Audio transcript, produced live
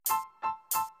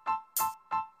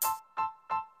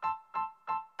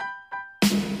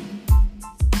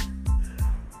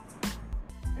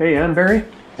Hey, I'm Barry.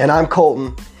 And I'm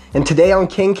Colton. And today on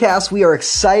KingCast, we are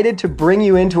excited to bring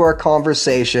you into our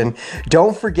conversation.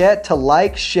 Don't forget to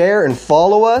like, share, and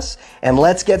follow us. And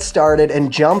let's get started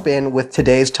and jump in with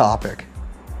today's topic.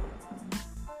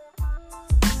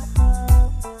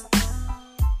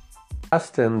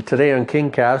 And today on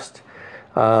KingCast,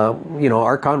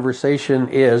 our conversation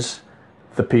is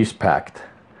the Peace Pact.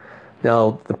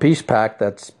 Now, the Peace Pact,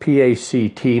 that's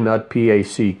P-A-C-T, not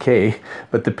P-A-C-K,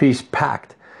 but the Peace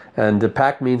Pact. And the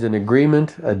pact means an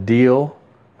agreement, a deal,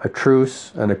 a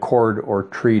truce, an accord, or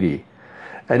treaty.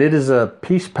 And it is a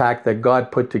peace pact that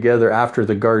God put together after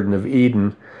the Garden of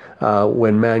Eden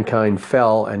when mankind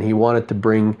fell, and he wanted to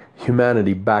bring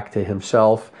humanity back to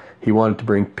himself. He wanted to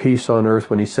bring peace on earth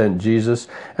when he sent Jesus.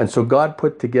 And so God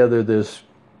put together this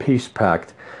peace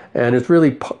pact. And it's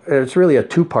really a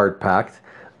two-part pact.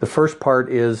 The first part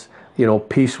is,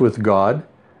 peace with God,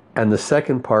 and the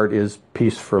second part is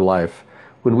peace for life.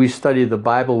 When we study the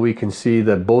Bible, we can see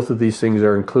that both of these things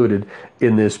are included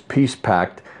in this peace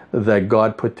pact that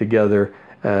God put together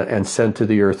and sent to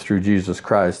the earth through Jesus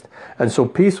Christ. And so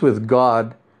peace with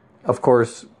God, of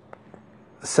course,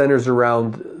 centers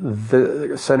around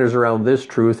this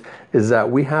truth, is that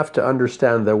we have to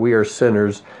understand that we are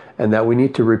sinners and that we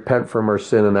need to repent from our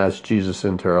sin and ask Jesus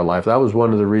into our life. That was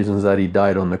one of the reasons that he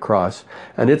died on the cross.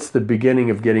 And it's the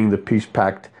beginning of getting the peace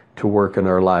pact to work in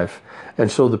our life.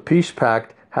 And so the peace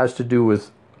pact has to do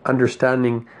with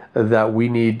understanding that we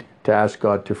need to ask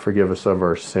God to forgive us of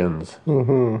our sins.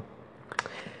 Mm-hmm.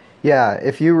 Yeah,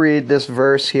 if you read this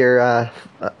verse here,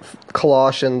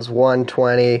 Colossians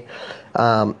 1:20,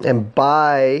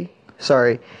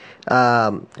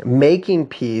 making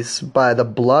peace by the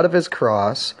blood of his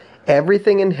cross,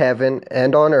 everything in heaven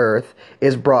and on earth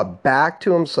is brought back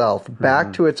to himself,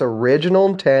 back to its original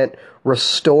intent,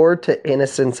 restored to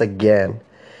innocence again.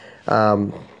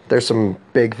 There's some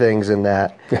big things in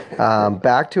that.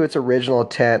 Back to its original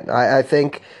intent. I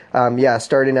think,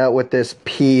 starting out with this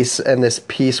peace and this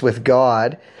peace with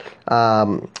God,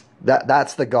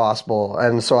 that's the gospel.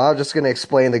 And so I'm just going to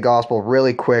explain the gospel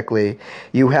really quickly.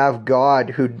 You have God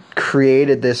who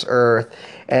created this earth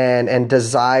and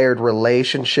desired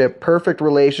perfect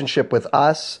relationship with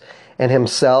us and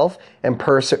himself, and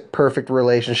perfect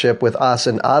relationship with us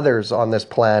and others on this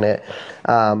planet.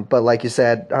 But like you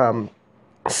said,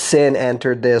 sin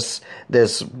entered this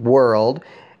world,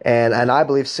 and I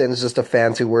believe sin is just a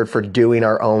fancy word for doing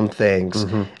our own things.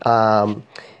 Mm-hmm.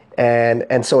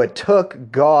 And so it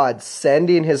took God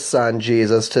sending his son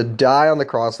Jesus to die on the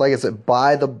cross, like I said,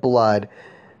 by the blood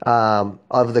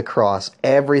of the cross.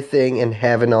 Everything in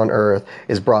heaven on earth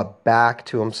is brought back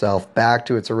to himself, back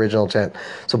to its original intent.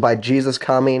 So by Jesus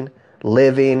coming,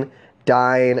 living,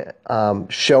 dying,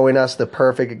 showing us the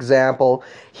perfect example,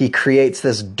 he creates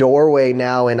this doorway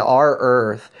now in our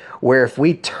earth where if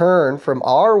we turn from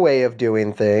our way of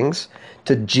doing things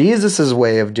to Jesus's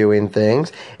way of doing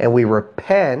things and we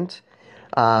repent,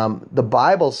 the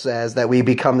Bible says that we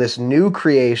become this new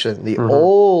creation. The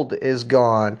old is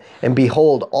gone, and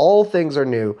behold, all things are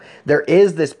new. There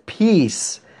is this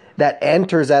peace that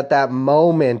enters at that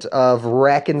moment of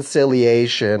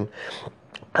reconciliation,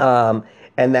 and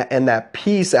that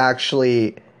peace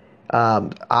actually,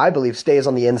 I believe, stays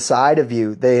on the inside of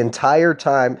you the entire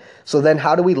time. So then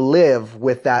how do we live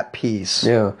with that peace?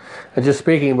 Yeah. And just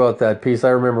speaking about that peace, I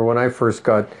remember when I first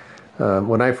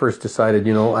decided,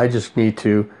 I just need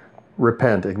to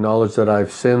repent, acknowledge that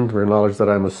I've sinned, acknowledge that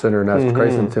I'm a sinner, and ask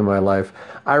Christ into my life.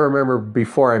 I remember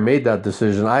before I made that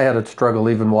decision, I had a struggle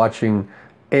even watching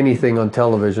anything on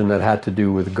television that had to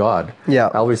do with God. Yeah.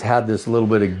 I always had this little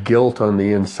bit of guilt on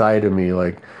the inside of me.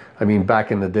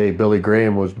 Back in the day, Billy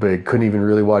Graham was big. Couldn't even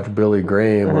really watch Billy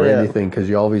Graham or anything because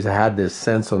you always had this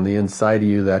sense on the inside of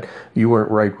you that you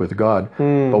weren't right with God.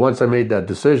 But once I made that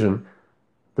decision,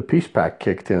 the peace pact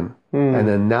kicked in. And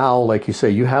then now, like you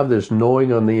say, you have this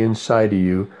knowing on the inside of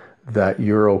you that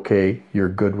you're okay, you're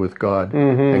good with God.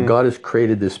 And God has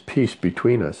created this peace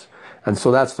between us. And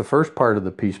so that's the first part of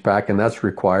the peace pact, and that's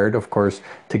required, of course,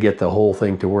 to get the whole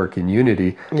thing to work in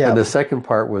unity. Yeah. And the second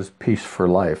part was peace for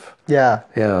life. Yeah.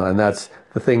 Yeah, and that's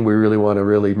the thing we really want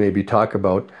to maybe talk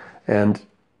about. And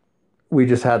we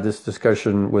just had this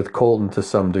discussion with Colton to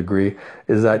some degree,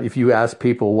 is that if you ask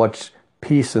people what's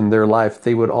peace in their life,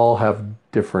 they would all have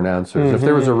different answers. If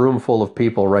there was a room full of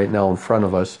people right now in front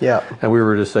of us, and we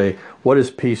were to say, what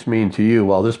does peace mean to you?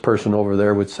 Well, this person over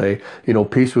there would say,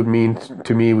 peace would mean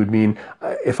to me would mean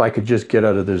if I could just get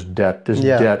out of this debt. This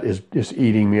debt is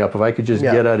eating me up. If I could just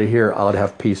get out of here, I'd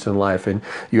have peace in life. And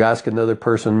you ask another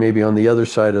person maybe on the other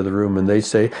side of the room, and they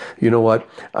say, you know what,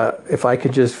 if I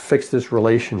could just fix this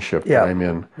relationship that I'm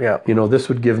in, this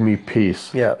would give me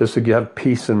peace. This would have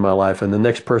peace in my life. And the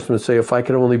next person would say, if I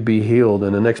could only be healed.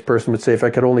 And the next person would say, if I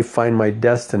could only find my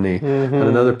destiny. And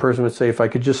another person would say, if I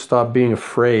could just stop being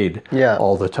afraid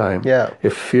all the time.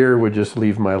 If fear would just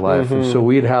leave my life. And so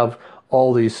we'd have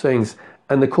all these things.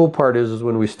 And the cool part is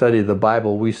when we study the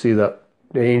Bible, we see that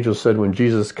the angel said when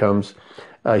Jesus comes,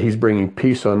 he's bringing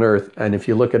peace on earth. And if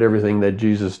you look at everything that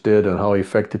Jesus did and how he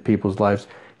affected people's lives,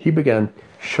 he began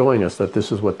showing us that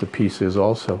this is what the peace is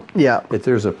also. That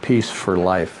there's a peace for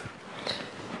life.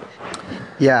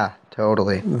 Yeah,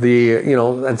 totally.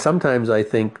 And sometimes I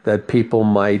think that people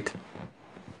might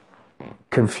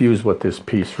confuse what this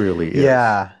peace really is.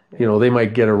 They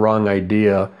might get a wrong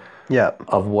idea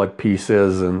of what peace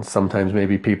is, and sometimes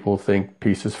maybe people think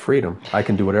peace is freedom. I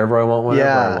can do whatever I want whenever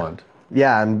I want.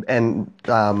 And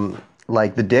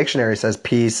like the dictionary says,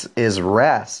 peace is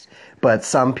rest. But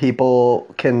some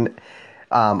people can,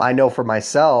 I know for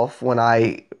myself, when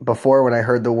I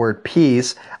heard the word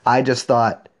peace, I just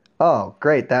thought, oh,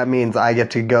 great, that means I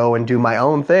get to go and do my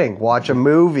own thing, watch a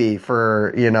movie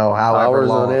for, however hours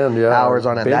long. On end, Hours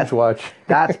on end. Binge watch.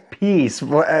 That's peace.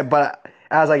 But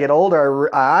as I get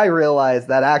older, I realize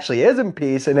that actually isn't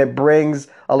peace, and it brings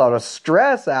a lot of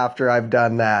stress after I've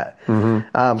done that.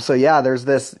 So there's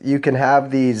this, you can have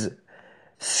these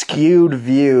skewed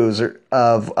views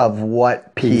of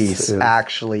what peace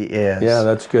actually is. Yeah,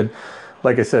 that's good.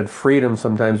 Like I said, freedom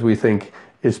sometimes we think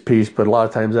is peace, but a lot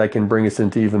of times that can bring us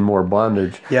into even more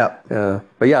bondage. But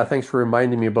thanks for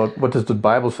reminding me about what does the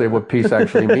Bible say what peace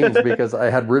actually means, because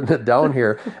I had written it down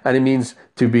here, and it means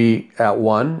to be at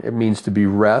one, it means to be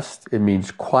rest, it means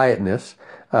quietness,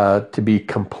 to be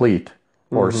complete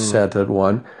or set at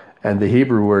one. And the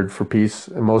Hebrew word for peace,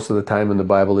 most of the time in the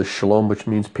Bible, is shalom, which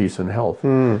means peace and health.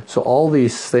 So all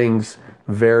these things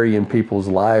vary in people's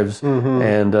lives,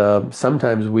 and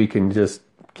sometimes we can just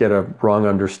get a wrong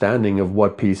understanding of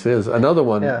what peace is. Another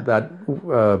one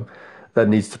that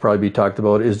needs to probably be talked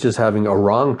about is just having a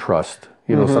wrong trust.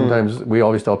 Sometimes we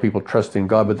always tell people trust in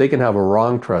God, but they can have a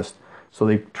wrong trust. So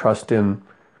they trust in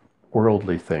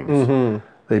worldly things.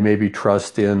 They maybe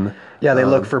trust in... they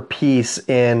look for peace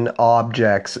in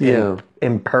objects,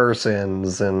 in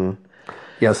persons. And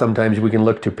sometimes we can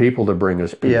look to people to bring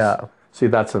us peace. See,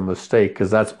 that's a mistake, because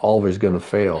that's always going to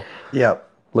fail.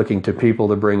 Looking to people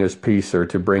to bring us peace or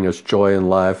to bring us joy in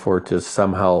life or to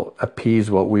somehow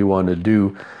appease what we want to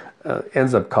do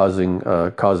ends up causing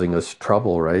us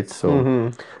trouble, right?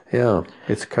 So,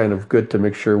 it's kind of good to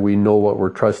make sure we know what we're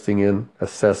trusting in,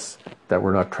 assess that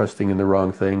we're not trusting in the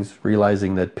wrong things,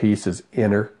 realizing that peace is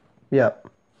inner.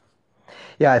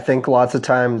 I think lots of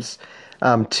times,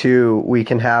 too, we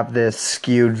can have this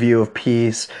skewed view of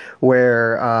peace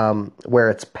where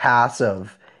it's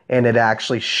passive, and it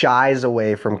actually shies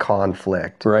away from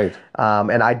conflict. Right.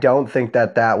 And I don't think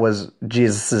that was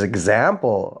Jesus'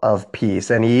 example of peace.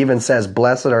 And he even says,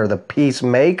 blessed are the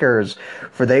peacemakers,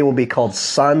 for they will be called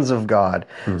sons of God.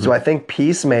 So I think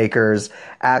peacemakers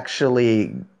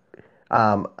actually,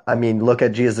 look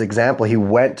at Jesus' example. He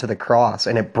went to the cross,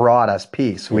 and it brought us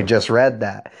peace. We just read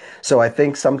that. So I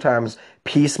think sometimes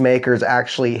peacemakers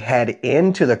actually head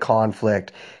into the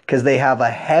conflict because they have a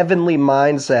heavenly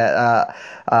mindset,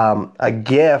 a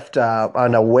gift,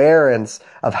 an awareness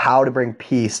of how to bring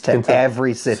peace to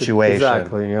every situation.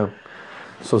 Exactly,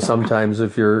 So sometimes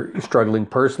if you're struggling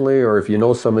personally, or if you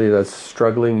know somebody that's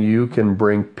struggling, you can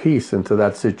bring peace into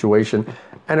that situation.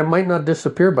 And it might not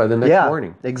disappear by the next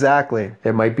morning. Exactly.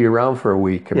 It might be around for a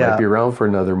week. It might be around for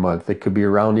another month. It could be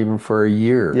around even for a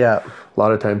year. A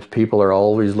lot of times people are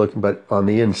always looking, but on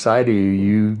the inside of you,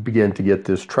 you begin to get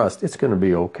this trust. It's going to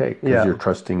be okay because you're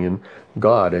trusting in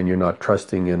God, and you're not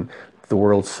trusting in the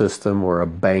world system or a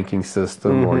banking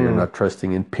system, or you're not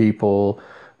trusting in people,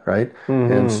 right?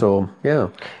 And so,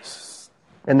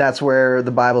 And that's where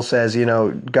the Bible says,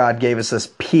 God gave us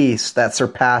this peace that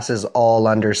surpasses all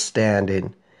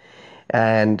understanding.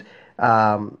 And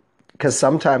because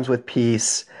sometimes with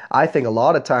peace, I think a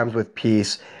lot of times with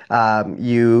peace,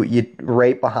 you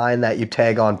right behind that, you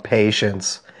tag on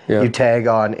patience. You tag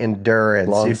on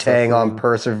endurance. You tag on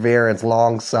perseverance,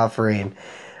 long suffering.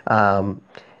 And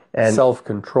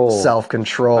self-control.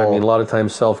 Self-control. I mean, a lot of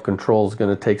times self-control is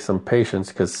going to take some patience,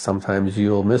 because sometimes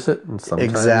you'll miss it and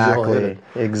sometimes you'll hit it.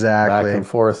 Exactly. Back and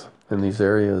forth. in these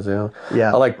areas. Yeah.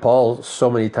 Yeah. I like Paul. So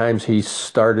many times he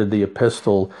started the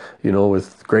epistle,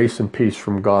 with grace and peace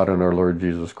from God and our Lord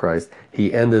Jesus Christ.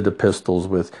 He ended epistles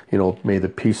with, may the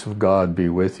peace of God be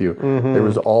with you. There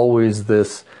was always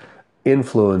this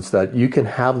influence that you can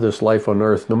have this life on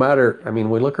earth no matter.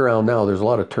 We look around now, there's a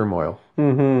lot of turmoil.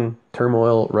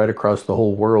 Turmoil right across the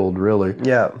whole world, really.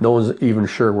 Yeah. No one's even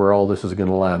sure where all this is going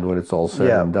to land when it's all said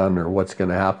and done, or what's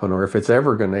going to happen, or if it's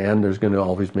ever going to end. There's going to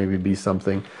always maybe be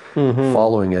something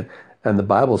following it. And the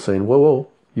Bible's saying, whoa,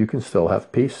 you can still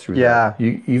have peace through that.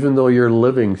 Even though you're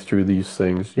living through these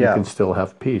things, you can still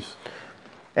have peace.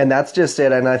 And that's just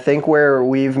it. And I think where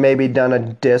we've maybe done a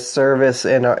disservice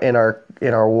in our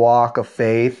walk of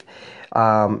faith,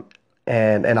 and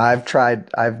I've tried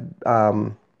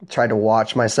to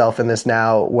watch myself in this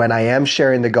now when I am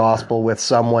sharing the gospel with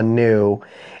someone new,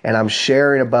 and I'm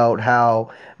sharing about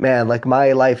how, man, like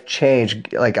my life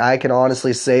changed. Like I can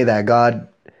honestly say that God,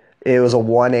 it was a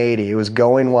 180. It was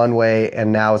going one way,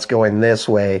 and now it's going this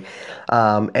way,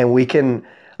 and we can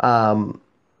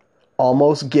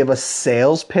almost give a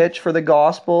sales pitch for the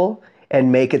gospel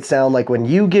and make it sound like when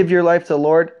you give your life to the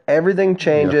Lord, everything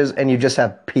changes and you just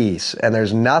have peace and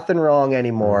there's nothing wrong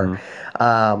anymore.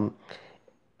 And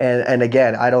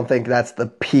again, I don't think that's the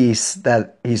peace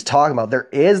that he's talking about. There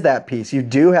is that peace. You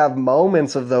do have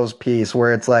moments of those peace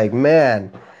where it's like,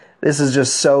 man, this is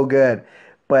just so good.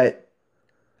 But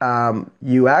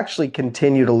you actually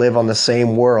continue to live on the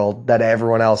same world that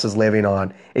everyone else is living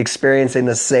on, experiencing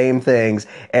the same things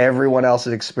everyone else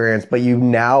has experienced, but you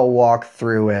now walk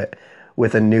through it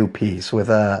with a new peace, with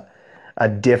a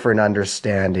different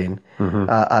understanding,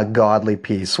 a godly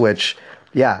peace, which,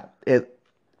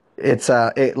 it's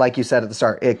like you said at the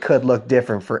start, it could look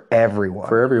different for everyone.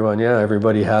 For everyone, yeah.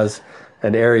 Everybody has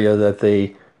an area that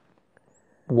they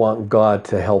want God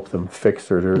to help them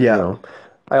fix or,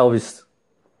 I always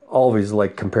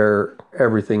like compare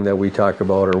everything that we talk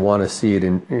about or want to see it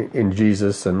in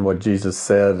Jesus and what Jesus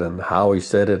said and how he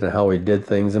said it and how he did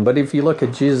things. But if you look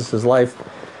at Jesus' life,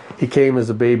 he came as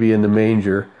a baby in the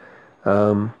manger,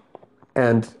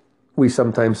 and we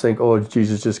sometimes think, oh,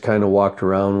 Jesus just kind of walked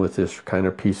around with this kind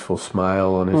of peaceful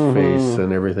smile on his face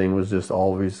and everything was just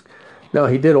always... No,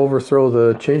 he did overthrow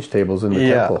the change tables in the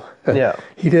temple.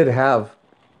 He did have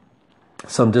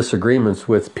some disagreements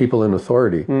with people in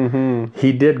authority.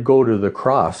 He did go to the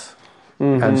cross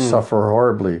and suffer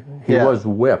horribly. He was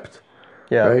whipped,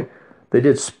 right? They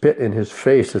did spit in his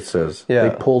face, it says.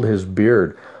 They pulled his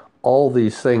beard. All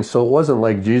these things. So it wasn't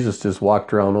like Jesus just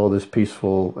walked around all this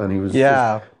peaceful and he was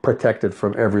just protected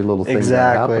from every little thing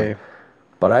that happened.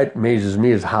 But it amazes me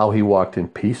is how he walked in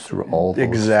peace through all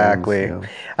those things.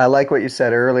 I like what you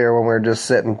said earlier when we were just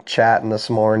sitting chatting this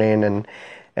morning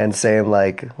and saying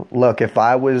like, look, if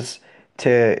I was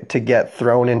to get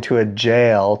thrown into a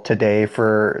jail today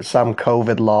for some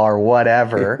COVID law or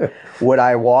whatever, would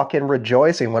I walk in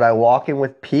rejoicing? Would I walk in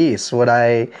with peace? Would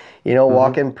I,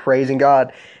 walk in praising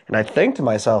God? And I think to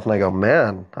myself and I go,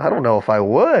 man, I don't know if I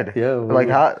would.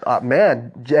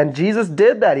 Man, and Jesus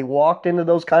did that. He walked into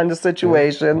those kinds of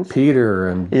situations. Peter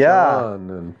and John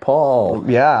and Paul.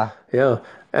 Yeah.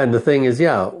 And the thing is,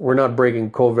 we're not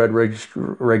breaking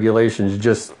COVID regulations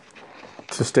just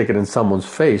to stick it in someone's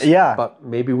face. But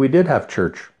maybe we did have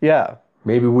church.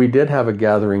 Maybe we did have a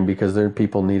gathering because there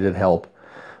people needed help,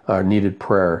 needed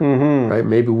prayer. Right?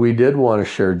 Maybe we did want to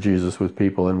share Jesus with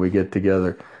people and we get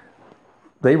together.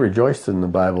 They rejoiced in the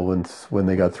Bible when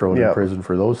they got thrown in prison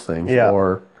for those things.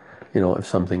 Or, if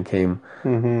something came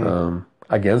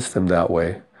against them that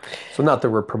way. So not that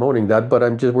we're promoting that, but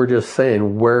we're just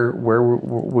saying where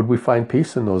would we find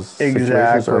peace in those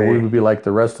situations, or would we be like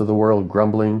the rest of the world,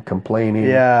 grumbling, complaining,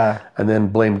 and then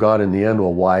blame God in the end?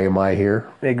 Well, why am I here?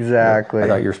 I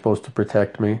thought you're supposed to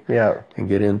protect me. And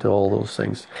get into all those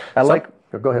things.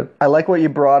 Go ahead. I like what you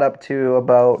brought up too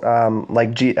about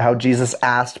how Jesus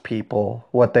asked people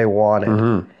what they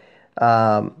wanted,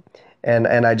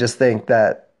 and I just think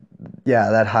that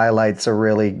that highlights a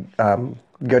really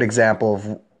good example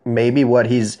of maybe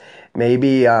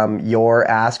you're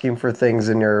asking for things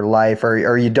in your life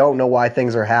or you don't know why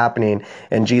things are happening,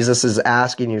 and Jesus is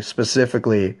asking you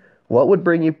specifically, what would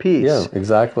bring you peace? Yeah,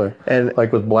 exactly. And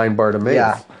like with blind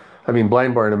Bartimaeus.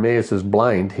 Blind Bartimaeus is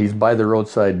blind. He's by the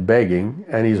roadside begging,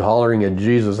 and he's hollering at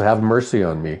Jesus, have mercy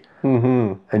on me.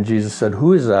 And Jesus said,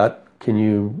 who is that?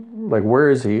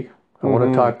 Where is he? I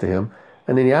want to talk to him.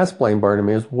 And then he asked blind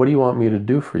Bartimaeus, what do you want me to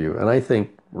do for you? And I think,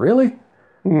 really?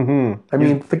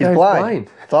 The guy's blind.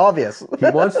 It's obvious. He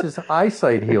wants his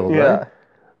eyesight healed, right?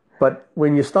 But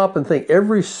when you stop and think,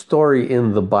 every story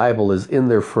in the Bible is in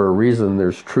there for a reason.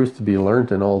 There's truth to be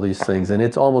learned in all these things. And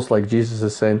it's almost like Jesus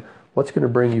is saying, what's going to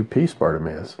bring you peace,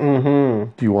 Bartimaeus?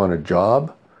 Do you want a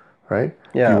job, right?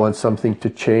 Yeah. Do you want something to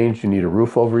change? Do you need a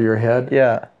roof over your head?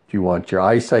 Yeah. Do you want your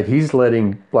eyesight? He's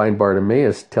letting blind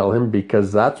Bartimaeus tell him,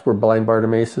 because that's where blind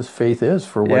Bartimaeus' faith is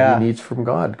for what Yeah. he needs from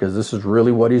God, because this is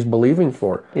really what he's believing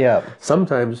for. Yeah.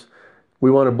 Sometimes we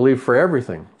want to believe for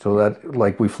everything, so that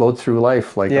like we float through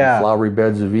life like Yeah. on flowery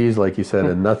beds of ease, like you said,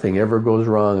 and nothing ever goes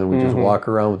wrong, and we just walk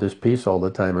around with this peace all the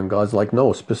time. And God's like,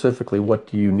 no, specifically, what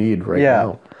do you need right Yeah.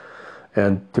 now?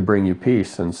 And to bring you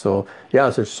peace. And so,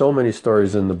 there's so many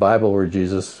stories in the Bible where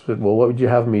Jesus said, well, what would you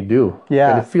have me do?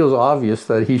 Yeah. And it feels obvious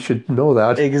that he should know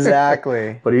that.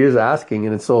 Exactly. But he is asking.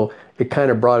 And so it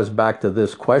kind of brought us back to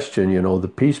this question, the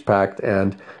peace pact.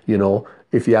 And,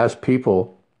 if you ask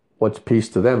people what's peace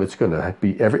to them, it's going to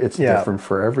be it's Yeah. different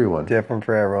for everyone. Different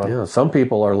for everyone. Yeah. Some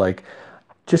people are like,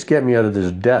 just get me out of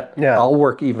this debt. Yeah. I'll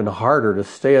work even harder to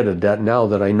stay out of debt now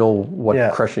that I know what Yeah.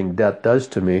 crushing debt does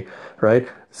to me, right?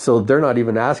 So they're not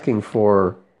even asking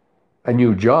for a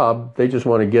new job. They just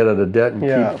want to get out of debt and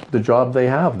Yeah. keep the job they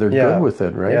have. They're Yeah. good with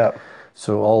it, right? Yeah.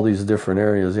 So all these different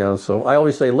areas, So I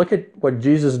always say, look at what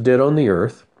Jesus did on the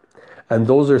earth, and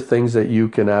those are things that you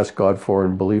can ask God for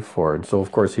and believe for. And so,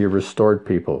 of course, he restored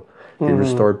people. He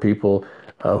restored people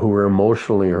who were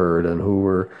emotionally hurt and who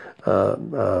were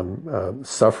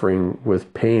suffering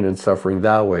with pain and suffering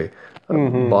that way,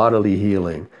 bodily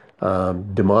healing,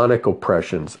 demonic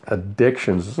oppressions,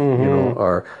 addictions,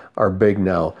 are big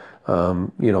now.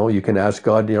 You can ask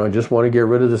God, I just want to get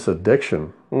rid of this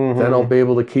addiction. Then I'll be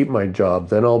able to keep my job.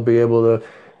 Then I'll be able to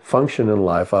function in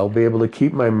life. I'll be able to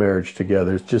keep my marriage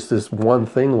together. It's just this one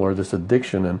thing, Lord, this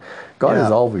addiction. And God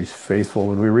is always faithful.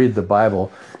 When we read the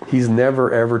Bible, he's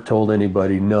never, ever told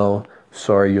anybody, no,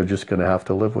 sorry, you're just going to have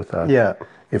to live with that. Yeah.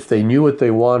 If they knew what they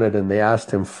wanted and they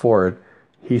asked him for it,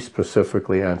 he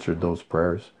specifically answered those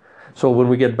prayers. So when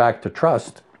we get back to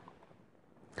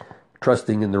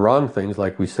trusting in the wrong things,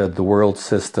 like we said, the world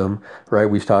system, right?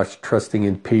 We've talked trusting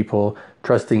in people,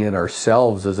 trusting in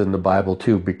ourselves, as in the Bible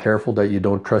too. Be careful that you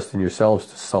don't trust in yourselves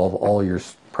to solve all your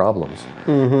problems,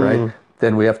 right?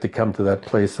 Then we have to come to that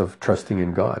place of trusting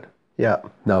in God. Yeah.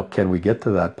 Now, can we get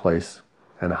to that place?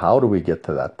 And how do we get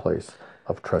to that place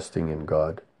of trusting in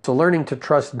God? So learning to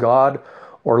trust God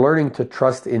or learning to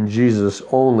trust in Jesus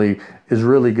only is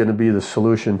really going to be the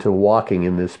solution to walking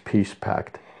in this peace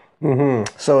pact.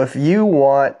 So if you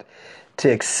want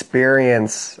to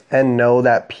experience and know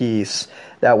that peace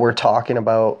that we're talking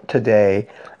about today,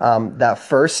 that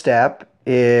first step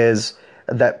is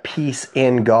that peace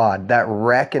in God, that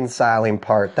reconciling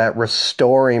part, that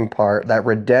restoring part, that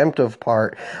redemptive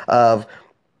part of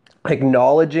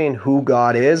acknowledging who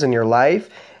God is in your life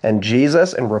and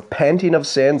Jesus, and repenting of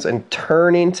sins and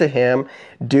turning to him,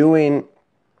 giving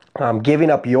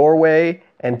up your way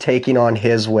and taking on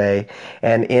his way.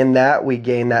 And in that, we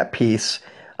gain that peace.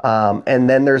 And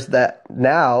then there's that,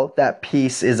 now that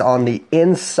peace is on the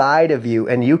inside of you,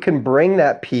 and you can bring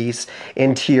that peace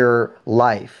into your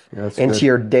life, into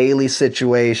your daily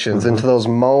situations, into those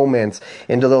moments,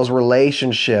 into those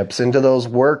relationships, into those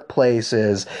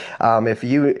workplaces.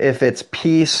 If it's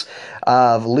peace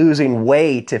of losing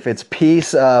weight, if it's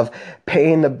peace of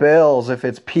paying the bills, if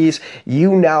it's peace,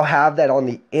 you now have that on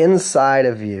the inside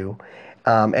of you.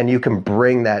 And you can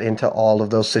bring that into all of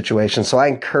those situations. So I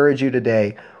encourage you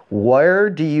today, where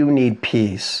do you need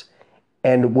peace?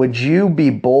 And would you be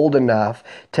bold enough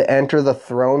to enter the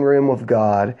throne room of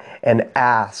God and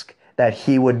ask that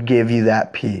he would give you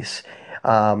that peace?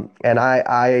 And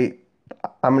I'm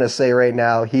going to say right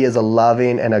now, he is a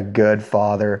loving and a good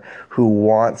father who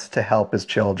wants to help his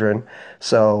children.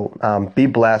 So be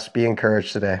blessed, be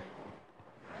encouraged today.